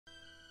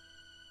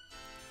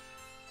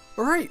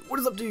Alright, what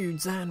is up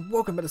dudes, and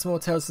welcome back to Small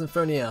Tales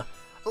Symphonia.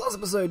 Last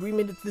episode we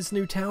made it to this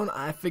new town,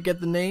 I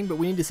forget the name, but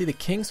we need to see the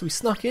king, so we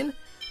snuck in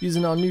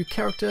using our new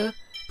character,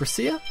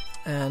 Bracia,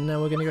 and now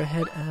we're going to go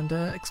ahead and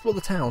explore the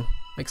town,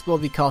 explore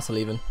the castle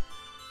even,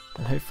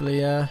 and hopefully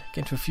get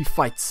into a few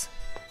fights.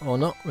 Or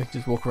not, we can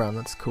just walk around,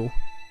 that's cool.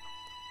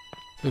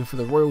 Looking for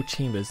the royal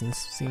chambers, and this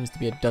seems to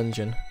be a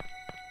dungeon.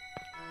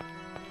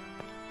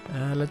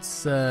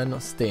 Let's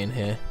not stay in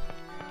here.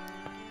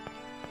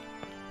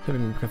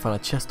 Hoping we can find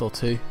a chest or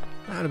two.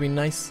 That would be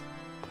nice.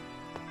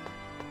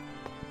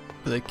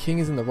 But the king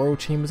is in the royal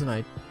chambers and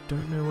I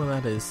don't know where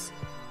that is.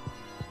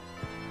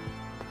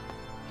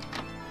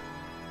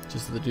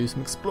 Just to do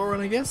some exploring,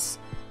 I guess.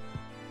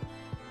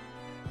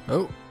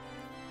 Oh.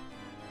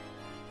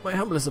 My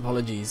humblest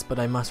apologies, but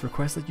I must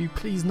request that you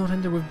please not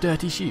enter with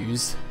dirty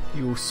shoes.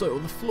 You will soil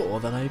the floor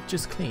that I have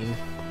just cleaned.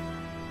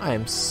 I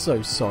am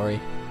so sorry.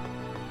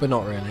 But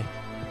not really.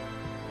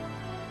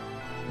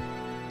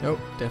 Nope,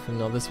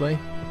 definitely not this way.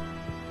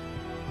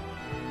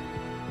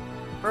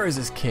 Where is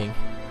this king?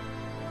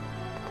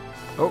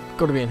 Oh,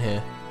 gotta be in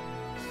here.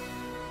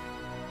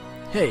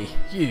 Hey,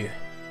 you!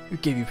 Who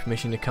gave you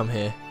permission to come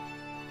here?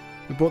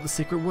 We brought the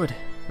secret wood,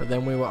 but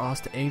then we were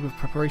asked to aid with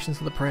preparations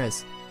for the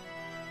prayers.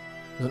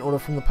 There's an order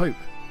from the Pope.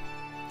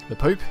 The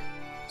Pope?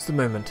 Just a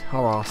moment,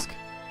 I'll ask.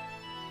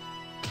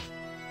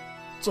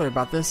 Sorry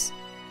about this.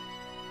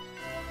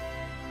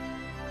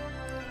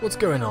 What's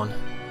going on?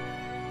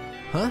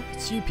 Huh?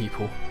 It's you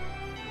people.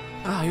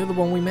 Ah, you're the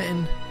one we met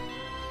in...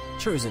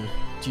 Chosen.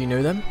 Do you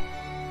know them?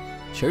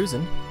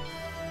 Chosen?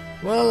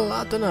 Well,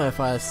 I don't know if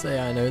I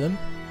say I know them.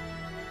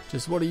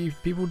 Just what are you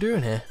people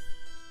doing here?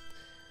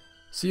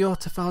 So you're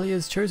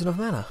Tefalia's Chosen of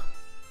Mana?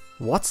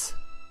 What?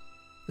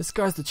 This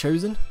guy's the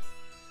Chosen?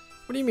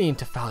 What do you mean,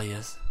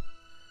 Tefalia's?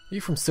 Are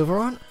you from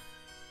Silverant?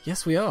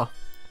 Yes, we are.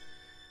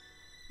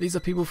 These are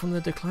people from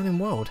the declining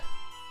world.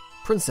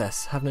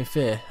 Princess, have no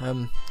fear.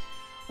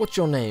 What's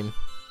your name?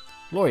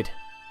 Lloyd.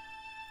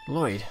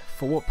 Lloyd,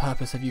 for what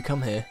purpose have you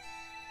come here?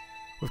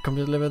 We've come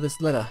to deliver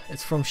this letter.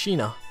 It's from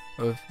Sheena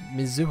of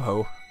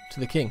Mizuho to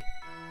the king.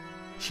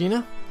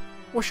 Sheena?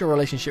 What's your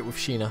relationship with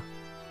Sheena?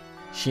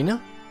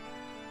 Sheena?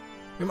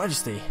 Your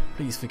Majesty,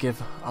 please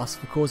forgive us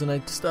for causing a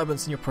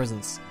disturbance in your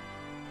presence.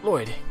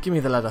 Lloyd, give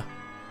me the letter.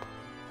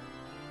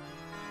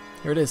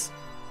 Here it is.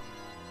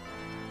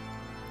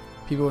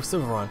 People of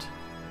Silverant,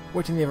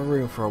 wait in the other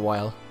room for a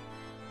while.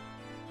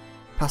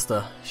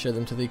 Pastor, show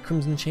them to the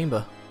Crimson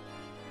Chamber.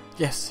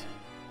 Yes,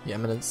 Your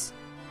Eminence.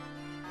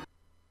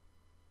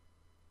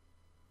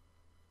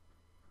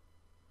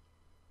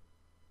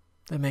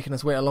 They're making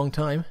us wait a long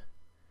time.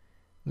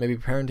 Maybe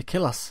preparing to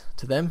kill us.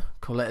 To them,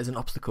 Colette is an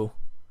obstacle.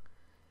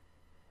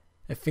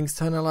 If things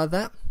turn out like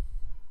that,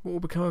 what will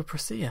become of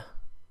Priscilla?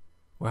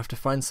 We'll have to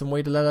find some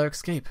way to let her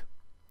escape.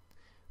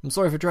 I'm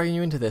sorry for dragging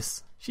you into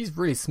this. She's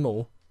really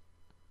small.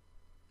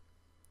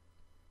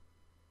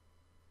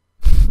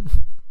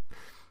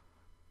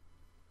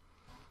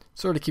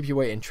 Sorry to keep you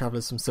waiting,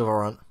 travellers from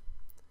Silverant.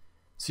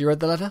 So you read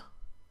the letter?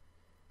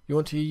 You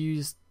want to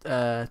use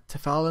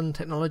Tefalan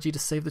technology to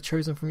save the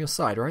Chosen from your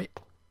side, right?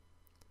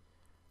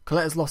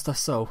 Colette has lost her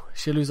soul.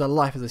 She'll lose her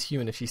life as a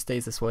human if she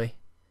stays this way.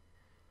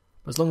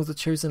 But as long as the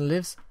Chosen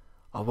lives,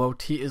 our world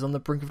teeters on the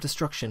brink of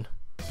destruction.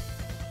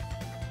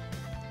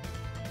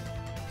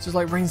 Just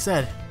like Rain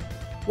said.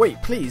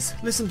 Wait, please,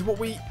 listen to what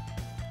we...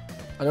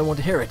 I don't want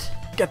to hear it.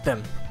 Get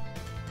them.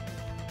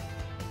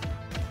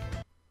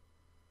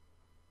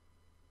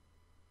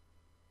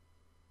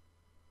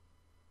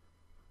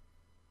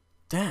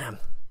 Damn.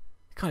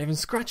 Can't even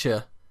scratch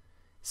her.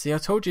 See, I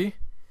told you.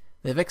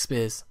 They have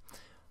X-Spears.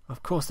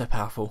 Of course they're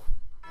powerful.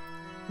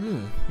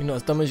 You're not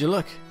as dumb as you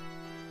look.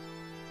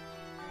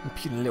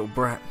 Impudent little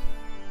brat.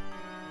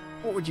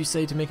 What would you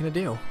say to making a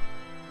deal?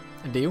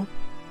 A deal?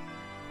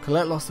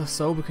 Colette lost her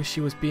soul because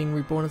she was being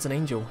reborn as an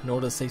angel in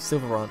order to save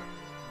Silverant.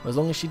 But as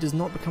long as she does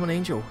not become an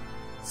angel,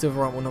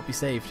 Silverant will not be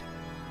saved.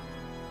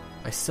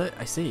 I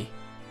see.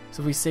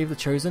 So if we save the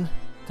Chosen,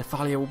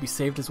 Tefalia will be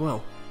saved as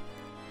well.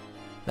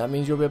 That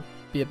means you'll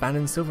be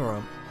abandoned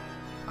Silverant.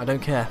 I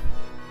don't care.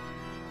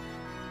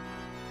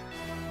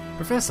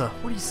 Professor,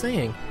 what are you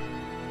saying?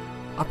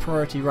 Our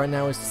priority right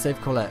now is to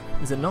save Colette,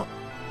 is it not?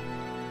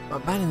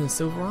 Abandon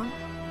Silverant?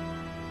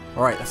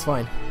 Alright, that's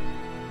fine.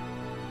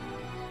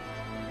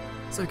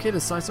 It's okay to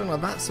decide something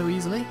like that so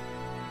easily.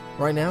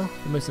 Right now,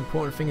 the most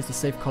important thing is to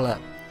save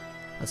Colette.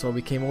 That's why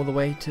we came all the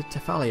way to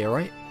Tefalia,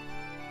 right?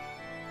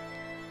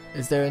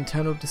 Is there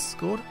internal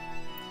discord?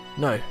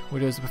 No,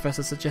 we'll do as the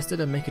professor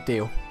suggested and make a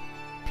deal.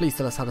 Please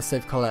tell us how to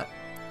save Colette.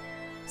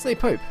 Say,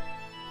 Pope,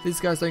 these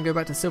guys don't go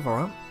back to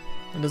Silverant.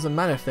 It doesn't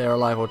matter if they're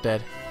alive or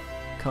dead.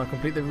 Can't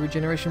complete the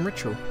regeneration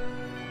ritual.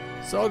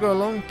 So I'll go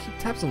along and keep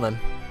tabs on them.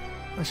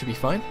 That should be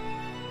fine.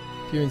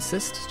 If you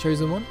insist,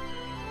 Chosen One.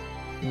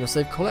 And you'll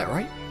save Colette,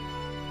 right?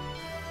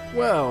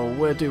 Well,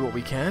 we'll do what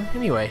we can.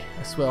 Anyway,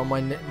 I swear on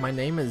my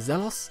name is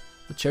Zelos,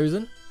 the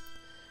Chosen.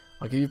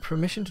 I'll give you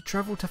permission to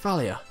travel to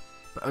Thalia,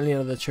 but only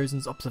under the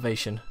Chosen's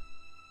observation.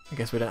 I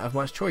guess we don't have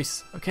much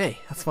choice. Okay,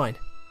 that's fine.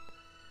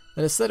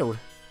 Then it's settled.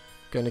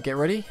 going to get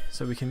ready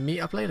so we can meet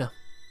up later.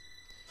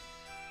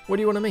 What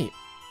do you want to meet?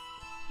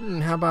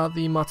 How about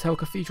the Martel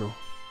Cathedral?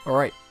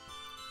 Alright.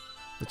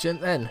 The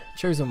gent then,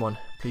 chosen one.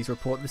 Please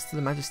report this to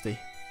the Majesty.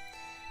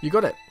 You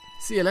got it.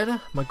 See you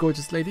later, my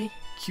gorgeous lady,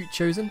 cute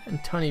chosen,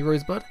 and tiny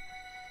rosebud.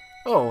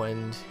 Oh,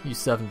 and you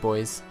servant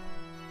boys.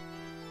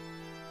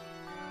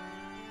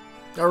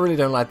 I really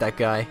don't like that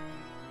guy.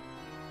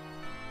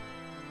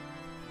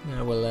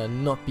 I will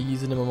not be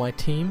using him on my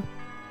team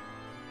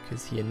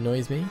because he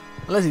annoys me.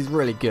 Unless he's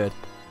really good.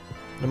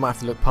 I might have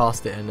to look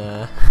past it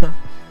and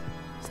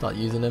start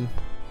using him.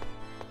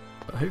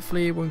 But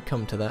hopefully it won't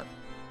come to that.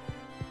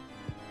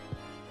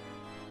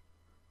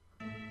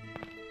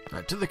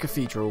 Right, to the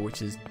cathedral,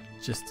 which is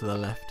just to the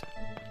left.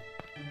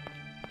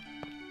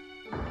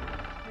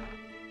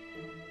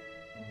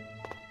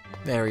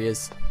 There he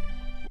is.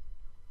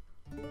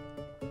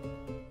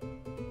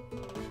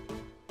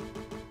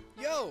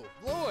 Yo,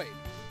 Lloyd!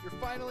 You're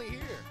finally here.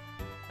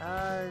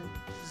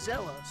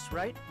 Zelos,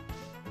 right?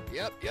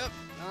 Yep.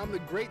 I'm the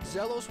great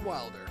Zelos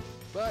Wilder.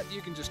 But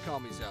you can just call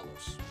me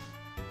Zelos.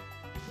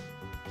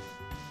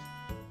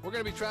 We're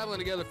gonna be traveling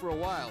together for a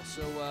while,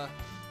 so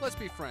let's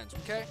be friends,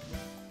 okay?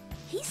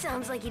 He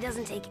sounds like he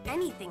doesn't take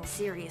anything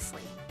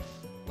seriously.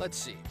 Let's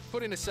see.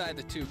 Putting aside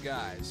the two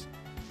guys,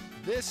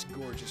 this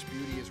gorgeous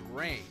beauty is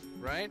Rain,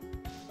 right?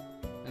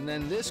 And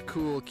then this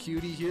cool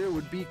cutie here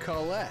would be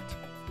Colette.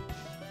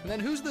 And then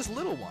who's this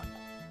little one?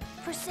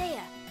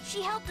 Persea,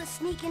 she helped us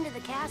sneak into the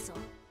castle.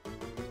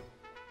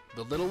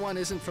 The little one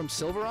isn't from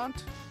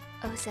Silverant?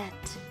 Ozette.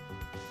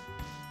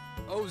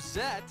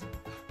 Ozette?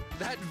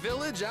 That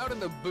village out in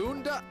the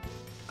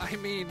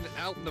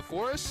out in the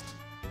forest?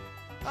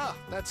 Ah,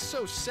 that's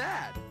so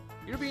sad.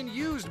 You're being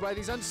used by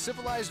these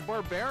uncivilized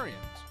barbarians.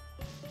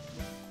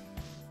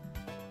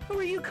 Who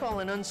are you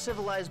calling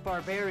uncivilized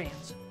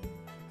barbarians?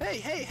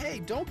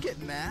 Hey, don't get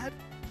mad.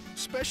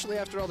 Especially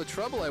after all the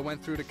trouble I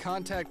went through to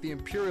contact the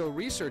Imperial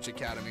Research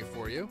Academy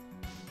for you.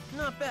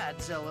 Not bad,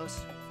 Zelos.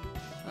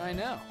 I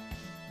know.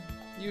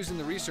 Using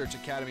the Research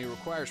Academy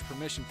requires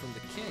permission from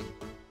the king.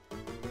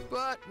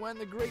 But when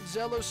the great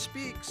Zelos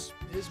speaks,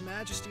 His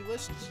Majesty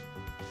listens.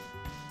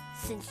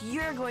 Since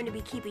you're going to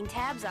be keeping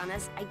tabs on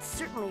us, I'd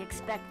certainly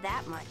expect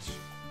that much.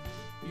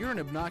 You're an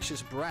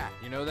obnoxious brat,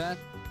 you know that?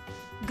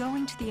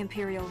 Going to the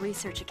Imperial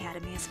Research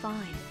Academy is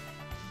fine.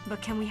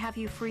 But can we have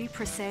you free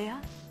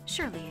Persea?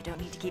 Surely you don't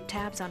need to keep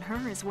tabs on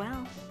her as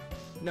well.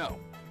 No.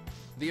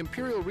 The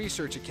Imperial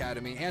Research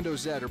Academy and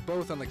Ozette are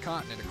both on the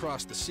continent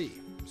across the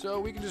sea, so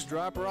we can just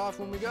drop her off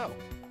when we go.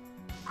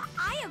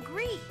 I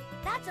agree.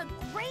 That's a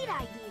great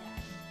idea.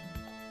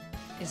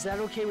 Is that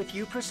okay with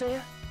you,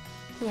 Persea?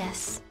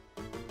 Yes.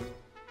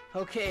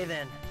 Okay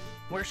then.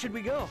 Where should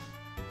we go?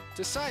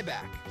 To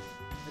Sybac.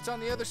 It's on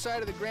the other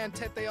side of the Grand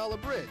Tete Ala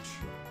Bridge.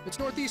 It's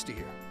northeast of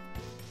here.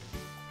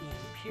 The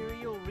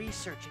Imperial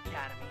Research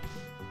Academy.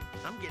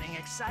 I'm getting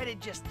excited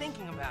just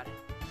thinking about it.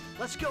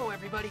 Let's go,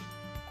 everybody.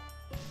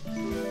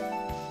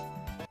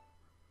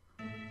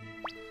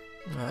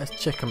 Let's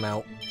check him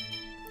out.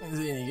 Is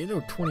he any good?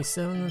 Oh,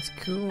 27, that's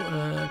cool.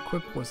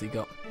 Equip, what's he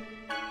got?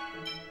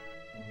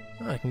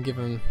 Oh, I can give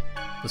him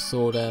the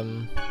sword,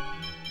 and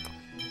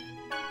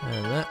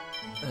that,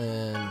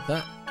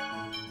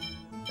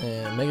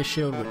 and Mega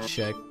Shield, which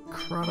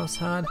Kratos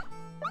had.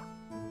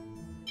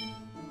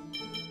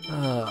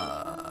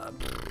 I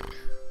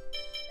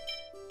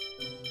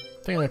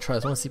think I'm gonna try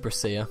this. I want to see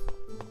Persea,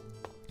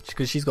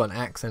 because she's got an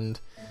axe, and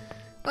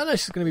I know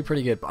she's gonna be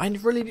pretty good. But I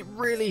really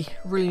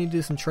need to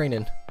do some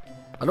training.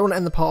 I don't want to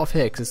end the part off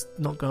here because it's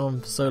not going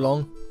on for so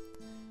long.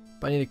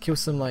 But I need to kill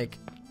some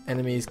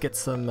enemies, get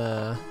some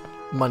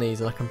money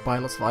so I can buy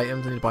lots of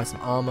items. I need to buy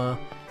some armor.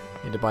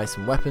 I need to buy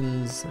some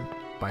weapons,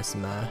 buy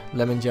some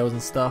lemon gels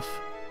and stuff.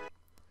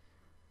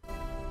 So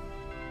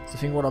I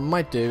think what I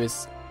might do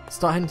is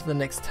start heading to the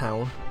next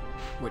town,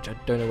 which I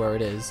don't know where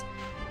it is,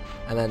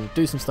 and then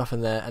do some stuff in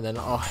there, and then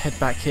I'll head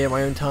back here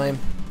my own time,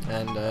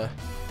 and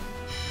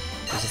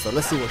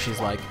let's see what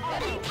she's like.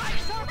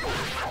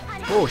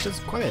 Oh, she does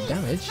quite a bit of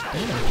damage.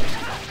 Damn.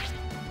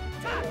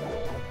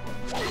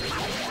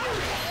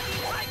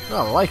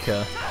 Oh, I like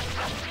her.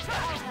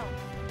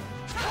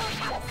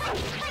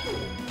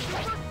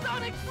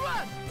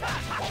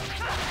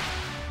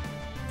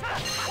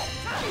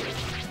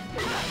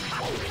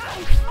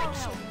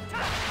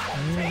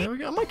 There we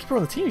go. I might keep her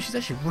on the team. She's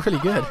actually really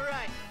good.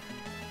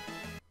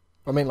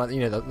 I mean,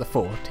 the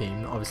full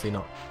team. Obviously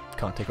not.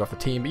 Can't take her off the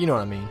team, but you know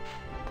what I mean.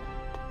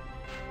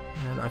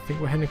 And I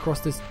think we're heading across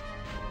this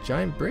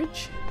giant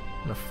bridge.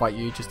 I'm gonna fight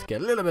you just to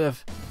get a little bit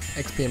of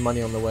XP and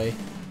money on the way.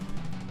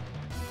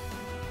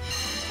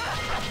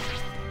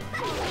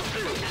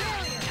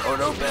 Oh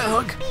no, bear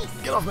hug!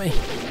 Get off me!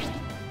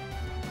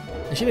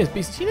 And she knows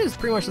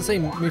pretty much the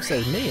same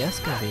moveset as me. That's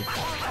gonna be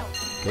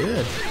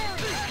good.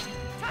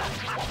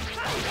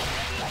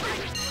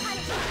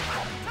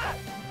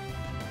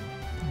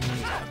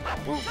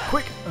 Whoa,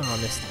 quick! Oh, I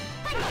missed.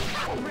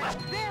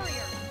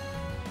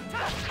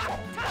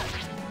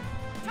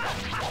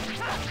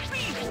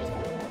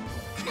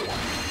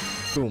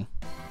 Boom.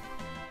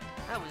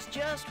 That was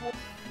just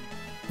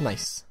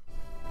Nice.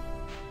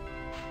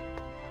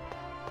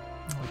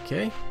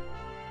 Okay.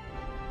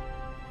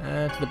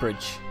 To the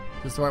bridge.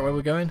 Is this the right way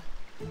we're going?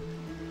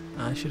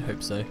 I should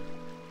hope so.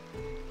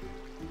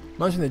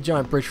 Reminds me of the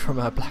giant bridge from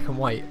Black and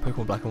White,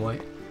 Pokemon Black and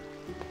White.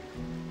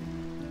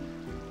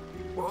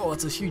 Whoa,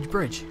 that's a huge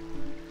bridge.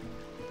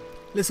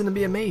 Listen and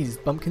be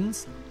amazed,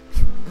 bumpkins.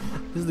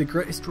 This is the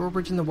greatest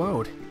drawbridge in the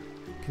world.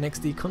 Connects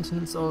the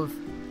continents of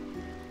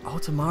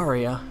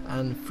Altamaria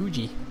and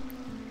Fuji.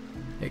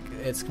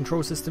 Its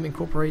control system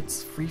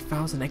incorporates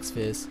 3,000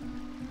 X-spheres.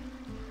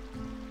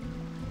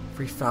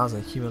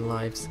 3,000 human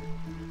lives.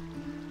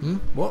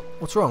 What?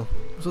 What's wrong?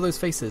 What's all those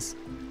faces?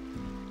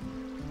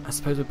 I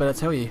suppose we'd better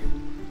tell you.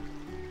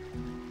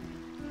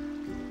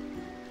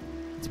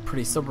 It's a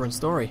pretty sobering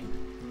story.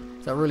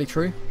 Is that really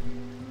true?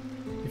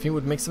 You think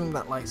we'd make something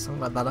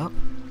like that up?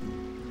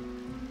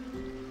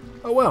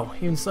 Oh well,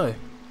 even so.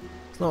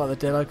 It's not like the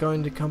dead are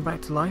going to come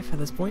back to life at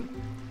this point.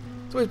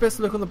 It's always best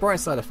to look on the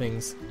bright side of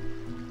things.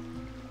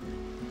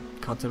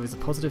 Can't tell if it's a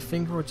positive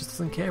thing or just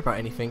doesn't care about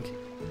anything.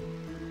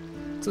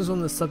 Since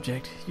on the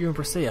subject, you and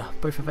Priscilla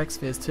both have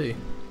X-spheres too.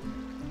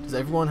 Does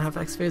everyone have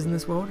X-spheres in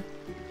this world?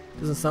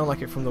 Doesn't sound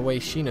like it from the way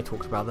Sheena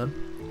talked about them.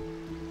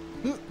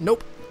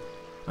 Nope.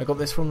 I got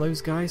this from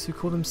those guys who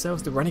call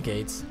themselves the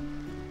Renegades.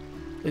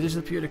 They just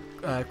appeared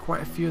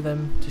quite a few of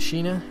them to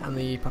Sheena and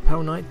the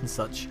Papel Knight and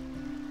such.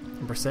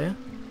 And Priscilla?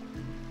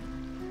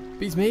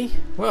 Beats me?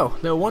 Well,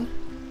 little one.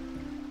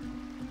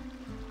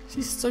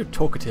 She's so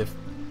talkative.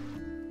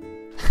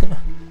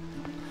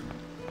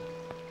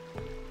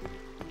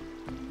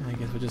 I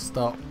guess we'll just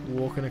start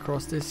walking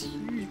across this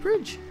huge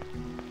bridge.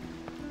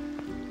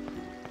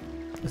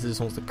 If it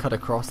just wants to cut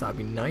across, that'd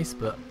be nice,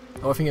 but...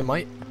 Oh, I think it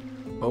might.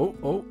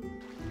 Oh.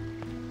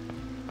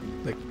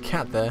 The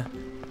cat there.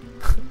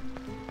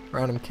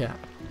 Random cat.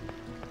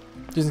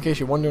 Just in case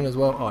you're wondering as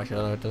well. Oh, actually,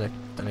 I don't know if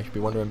you should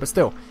be wondering, but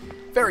still.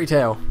 Fairy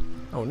Tale.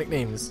 Oh,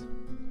 nicknames.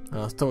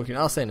 I'll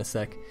say in a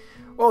sec.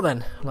 Well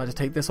then, I'd like to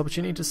take this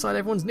opportunity to cite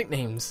everyone's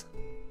nicknames.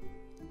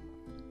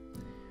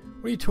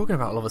 What are you talking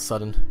about all of a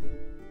sudden?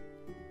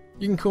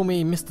 You can call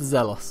me Mr.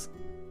 Zealous.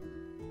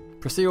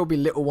 Priscilla will be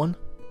Little One.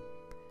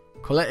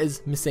 Colette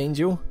is Miss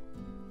Angel.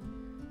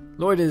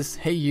 Lloyd is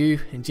Hey You,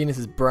 and Genus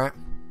is Brat.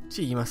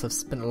 Gee, you must have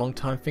spent a long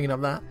time thinking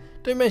of that.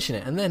 Don't mention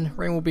it, and then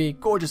Rain will be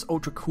Gorgeous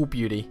Ultra Cool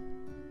Beauty.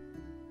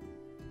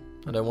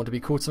 I don't want to be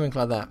called something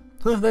like that.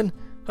 Then,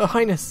 Her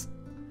Highness.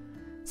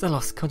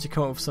 Zealous, can't you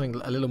come up with something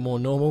a little more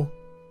normal?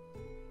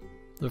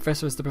 The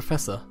Professor is the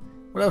Professor.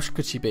 What else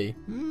could she be?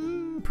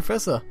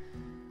 Professor.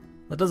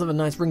 That does have a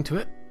nice ring to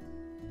it.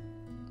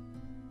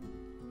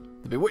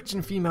 The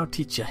bewitching female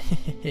teacher.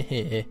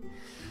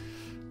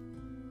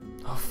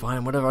 Oh,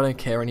 fine, whatever, I don't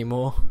care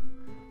anymore.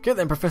 Good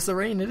then, Professor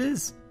Rain, it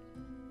is.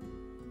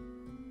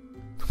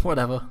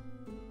 Whatever.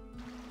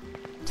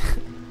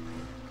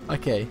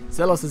 Okay,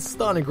 Zelos is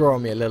starting to grow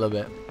on me a little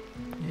bit.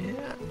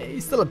 Yeah,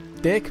 he's still a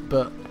dick,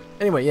 but...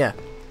 Anyway, yeah.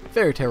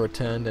 Fairy Tail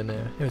returned, and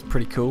it was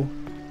pretty cool.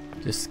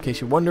 Just in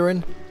case you're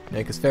wondering,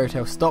 because Fairy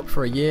Tail stopped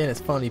for a year, and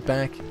it's finally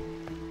back.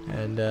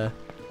 And,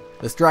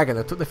 this dragon,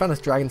 they found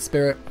this dragon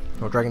spirit,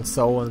 or dragon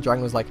soul, and the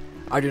dragon was like,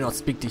 I do not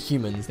speak to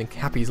humans. Then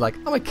Happy's like,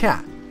 I'm a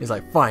cat. He's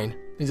like, fine.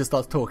 He just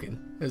starts talking.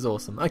 It was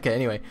awesome. Okay,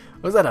 anyway.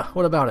 Rosetta,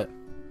 what about it?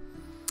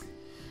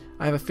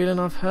 I have a feeling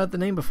I've heard the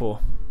name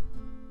before.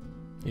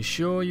 You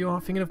sure you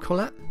aren't thinking of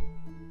Colette?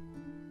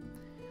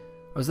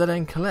 Rosetta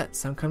and Colette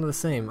sound kind of the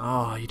same.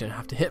 Oh, you don't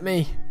have to hit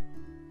me.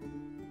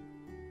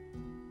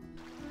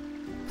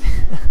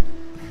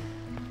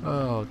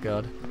 Oh,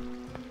 God.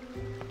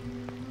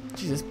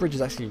 Jeez, this bridge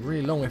is actually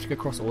really long. We have to go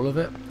across all of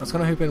it. I was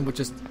kind of hoping we'd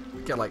just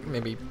get, like,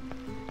 maybe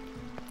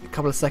a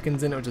couple of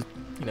seconds in. It would just,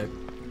 you know,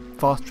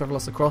 fast travel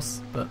us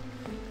across. But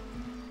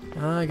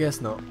I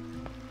guess not.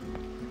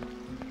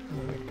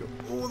 I'm going to go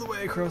all the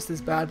way across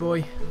this bad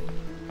boy.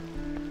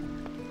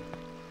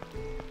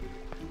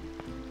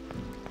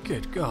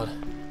 Good God.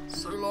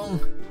 So long.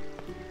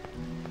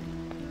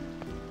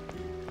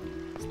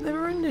 It's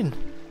never ending.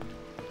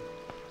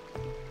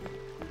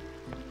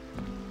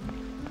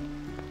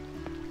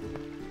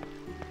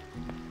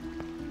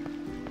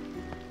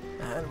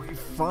 And we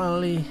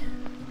finally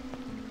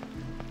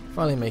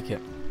make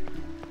it.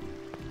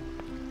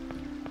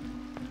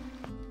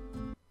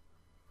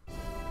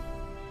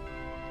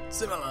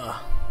 Similar.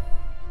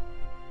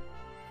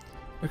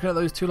 Looking at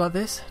those two like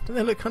this, don't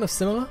they look kind of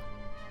similar?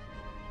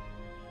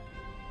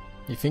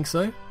 You think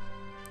so?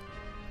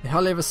 They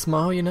hardly ever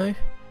smile, you know?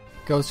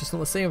 Girls just not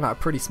the same without a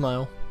pretty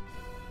smile.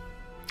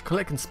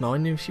 Colette can smile, I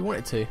knew she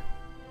wanted to.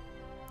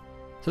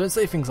 So don't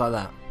say things like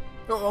that.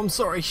 Oh, I'm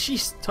sorry,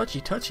 she's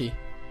touchy.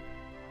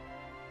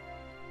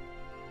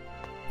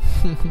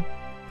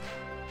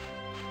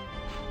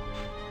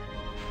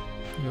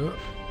 Yep.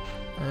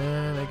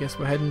 And I guess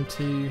we're heading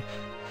to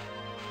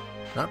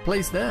that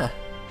place there.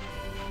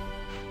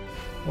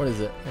 What is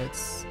it?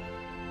 It's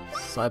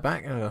side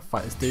back. I'm gonna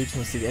fight this dude. You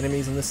want to see the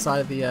enemies on this side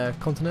of the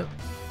continent.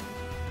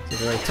 So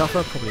they're very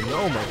tougher. Probably not.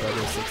 Oh my god,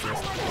 there's 6 of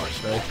us.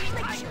 Much though.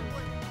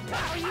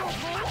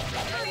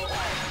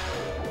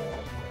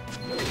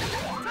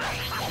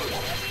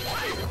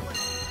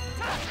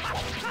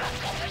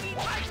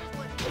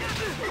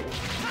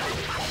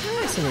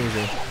 Nice and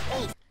easy.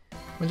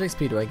 How much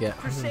XP do I get?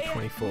 Presea,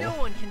 124. no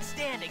one can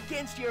stand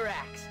against your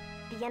axe.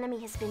 The enemy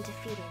has been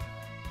defeated.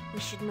 We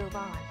should move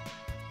on.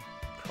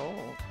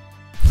 Cold.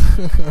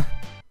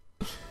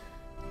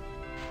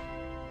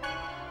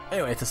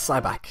 Anyway, it's a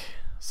Cyback.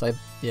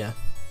 Yeah,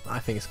 I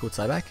think it's called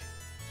Cyback.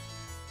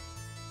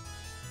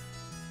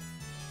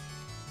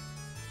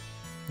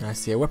 I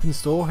see a weapon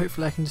store.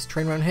 Hopefully I can just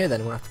train around here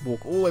then. I won't have to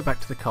walk all the way back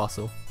to the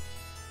castle.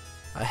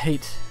 I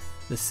hate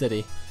this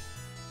city.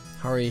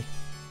 Hurry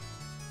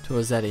to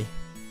Ozedi.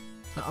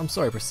 I'm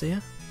sorry,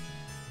 Presea.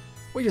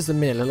 Wait just a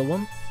minute, little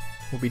one.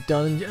 We'll be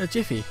done in a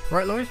jiffy.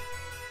 Right, Lloyd?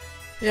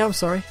 Yeah, I'm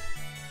sorry.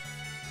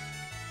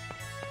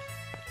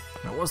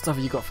 Now, what stuff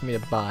have you got for me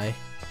to buy?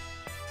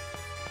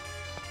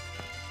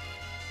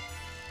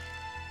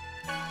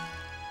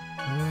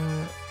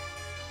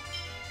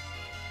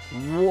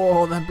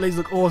 Whoa, that blades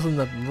look awesome.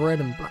 The red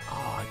and black.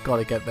 Oh, I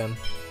gotta get them.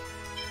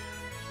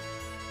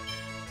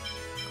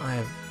 I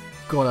have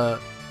gotta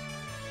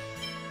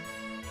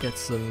get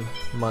some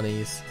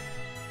monies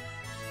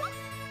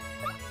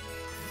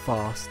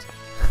fast.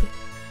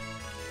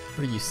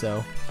 What do you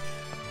sell?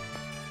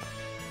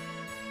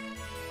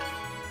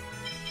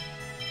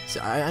 See,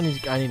 I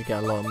need to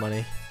get a lot of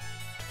money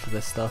for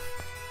this stuff.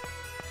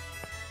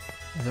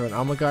 Is there an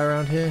armor guy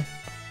around here?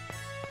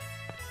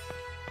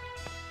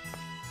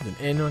 There's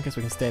an inn. I guess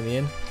we can stay in the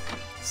inn,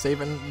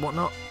 save and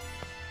whatnot.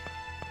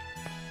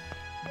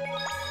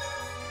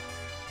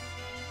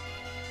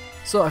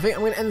 So I think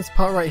I'm going to end this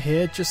part right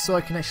here, just so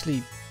I can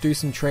actually do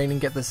some training,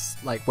 get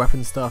this like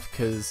weapon stuff,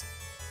 because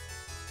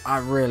I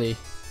really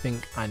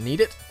think I need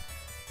it.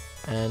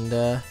 And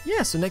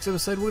yeah, so next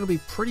episode we're going to be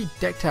pretty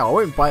decked out. I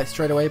won't buy it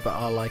straight away, but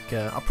I'll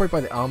probably buy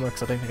the armor,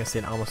 because I don't think I see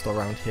an armor store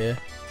around here.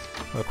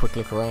 Have a quick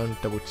look around,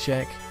 double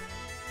check.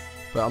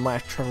 But I might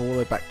have to travel all the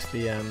way back to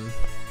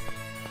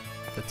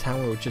the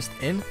town we were just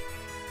in,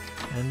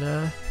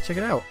 and check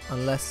it out.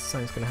 Unless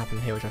something's going to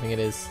happen here, which I think it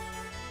is.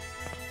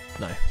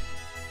 No.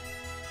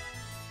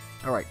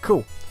 Alright,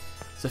 cool.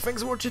 So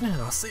thanks for watching,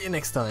 and I'll see you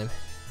next time.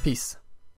 Peace.